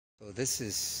So this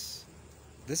is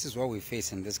what we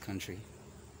face in this country.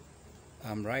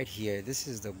 Right here, this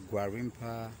is the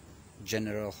Gwarinpa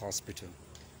General Hospital,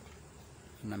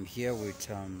 and I'm here with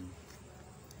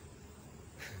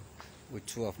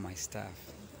two of my staff.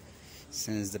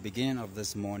 Since the beginning of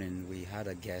this morning, we had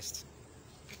a guest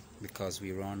because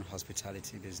we run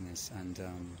hospitality business, and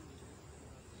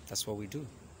that's what we do.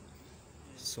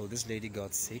 So this lady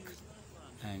got sick,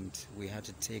 and we had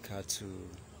to take her to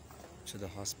the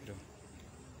hospital.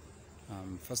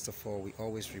 First of all, we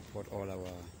always report all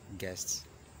our guests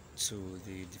to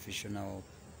the divisional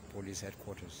police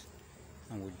headquarters,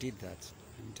 and we did that.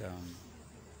 And a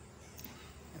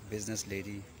business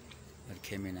lady that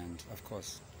came in, and of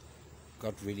course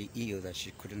got really ill, that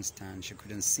she couldn't stand, she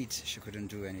couldn't sit, she couldn't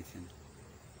do anything.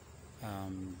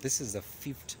 This is the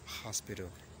 5th hospital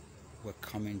we're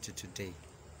coming to today,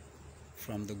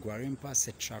 from the Gwarinpa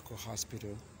Setrako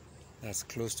Hospital, that's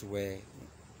close to where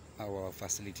our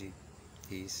facility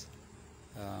is.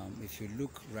 If you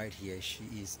look right here, she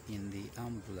is in the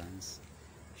ambulance.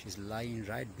 She's lying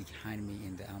right behind me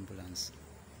in the ambulance.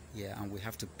 Yeah, and we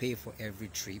have to pay for every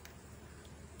trip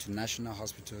to National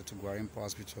Hospital, to Gwarinpa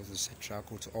Hospital, to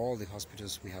Setrako, to all the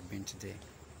hospitals we have been today.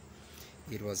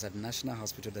 It was at National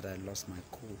Hospital that I lost my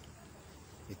cool,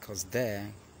 because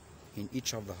there, in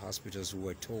each of the hospitals, we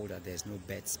were told that there's no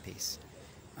bed space.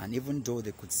 And even though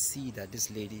they could see that this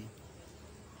lady,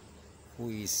 who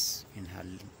is in her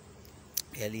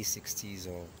early 60s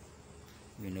or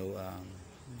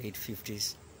late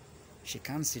 50s, she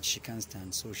can't sit, she can't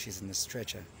stand, so she's in a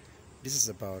stretcher. This is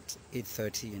about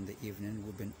 8:30 in the evening.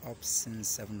 We've been up since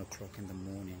 7 o'clock in the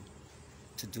morning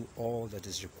to do all that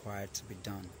is required to be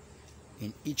done.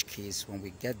 In each case, when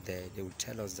we get there, they will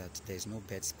tell us that there's no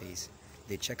bed space.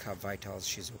 They check her vitals,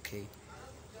 she's okay.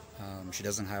 She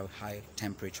doesn't have high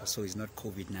temperature, so it's not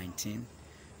COVID-19.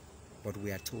 But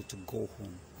we are told to go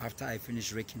home. After I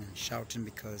finish raking and shouting,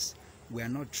 because we are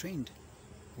not trained,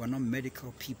 we're not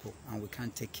medical people, and we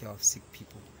can't take care of sick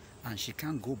people. And she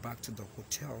can't go back to the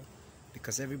hotel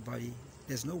because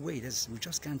there's no way, we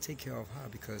just can't take care of her,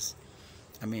 because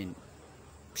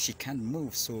she can't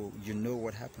move. So you know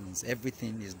what happens,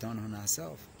 everything is done on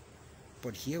herself.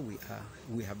 But here we are,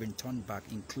 we have been turned back,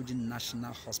 including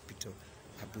National Hospital,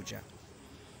 Abuja.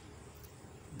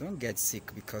 Don't get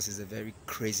sick, because it's a very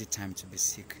crazy time to be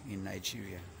sick in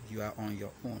Nigeria. You are on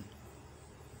your own.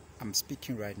 I'm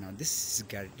speaking right now. This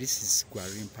is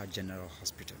Gwarinpa General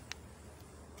Hospital.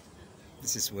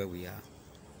 This is where we are.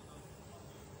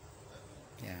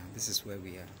 Yeah, this is where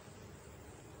we are.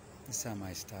 These are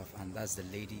my staff, and that's the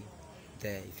lady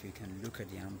there. If you can look at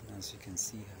the ambulance, you can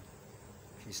see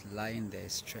her. She's lying there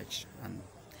stretched, and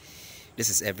this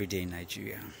is every day in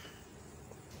Nigeria.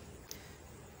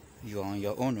 You're on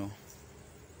your own,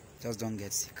 just don't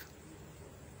get sick.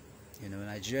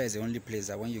 Nigeria is the only place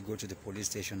that when you go to the police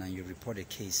station and you report a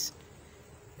case,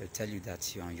 they'll tell you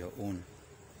that you're on your own.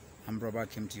 Armed robber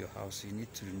came to your house, you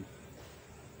need to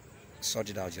sort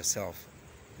it out yourself.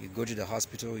 You go to the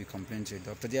hospital, you complain to a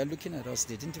doctor, they are looking at us,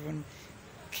 they didn't even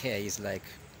care. It's like,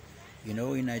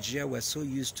 in Nigeria, we're so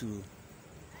used to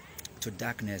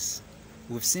darkness.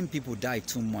 We've seen people die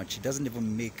too much. It doesn't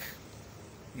even make,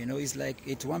 it's like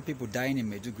 81 people dying in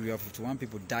Maiduguri, or 51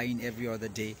 people dying every other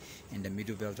day in the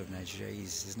middle belt of Nigeria.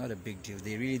 It's not a big deal.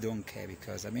 They really don't care,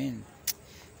 because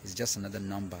it's just another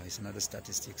number, it's another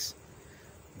statistics.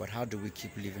 But how do we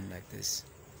keep living like this?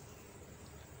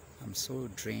 I'm so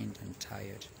drained and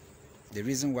tired. The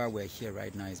reason why we're here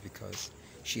right now is because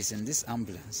she's in this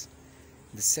ambulance.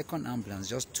 The second ambulance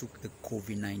just took the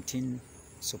COVID-19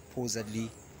 supposedly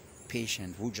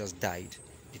patient who just died.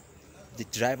 The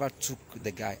driver took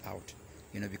the guy out,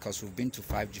 because we've been to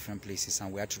 5 different places,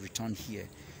 and we had to return here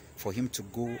for him to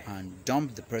go and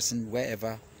dump the person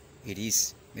wherever it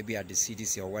is, maybe at the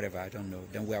CDC or whatever, I don't know.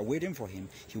 Then we are waiting for him.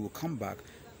 He will come back.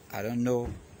 I don't know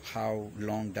how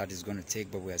long that is going to take,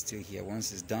 but we are still here.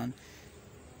 Once it's done,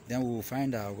 then we will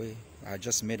find our way. I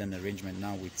just made an arrangement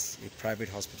now with a private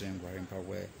hospital in Gwarinpa,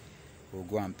 where we'll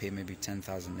go and pay maybe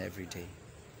 10,000 every day.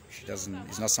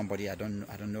 It's not somebody, I don't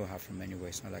know her from anywhere.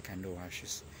 It's not like I know her.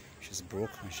 She's broke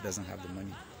and she doesn't have the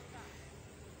money.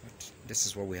 But this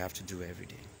is what we have to do every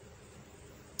day.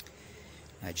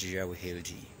 Nigeria will hail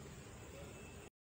thee.